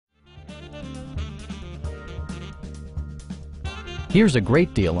Here's a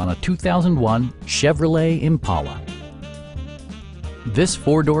great deal on a 2001 Chevrolet Impala. This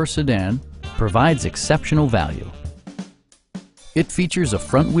four-door sedan provides exceptional value. It features a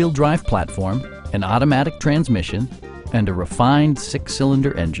front-wheel drive platform, an automatic transmission, and a refined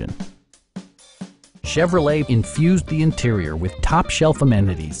six-cylinder engine. Chevrolet infused the interior with top-shelf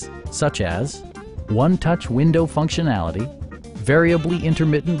amenities such as one-touch window functionality, variably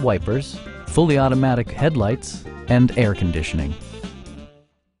intermittent wipers, fully automatic headlights, and air conditioning.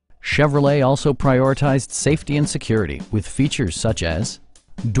 Chevrolet also prioritized safety and security with features such as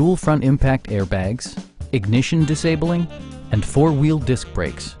dual front impact airbags, ignition disabling, and four-wheel disc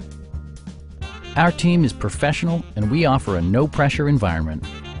brakes. Our team is professional and we offer a no-pressure environment.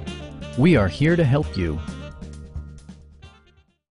 We are here to help you.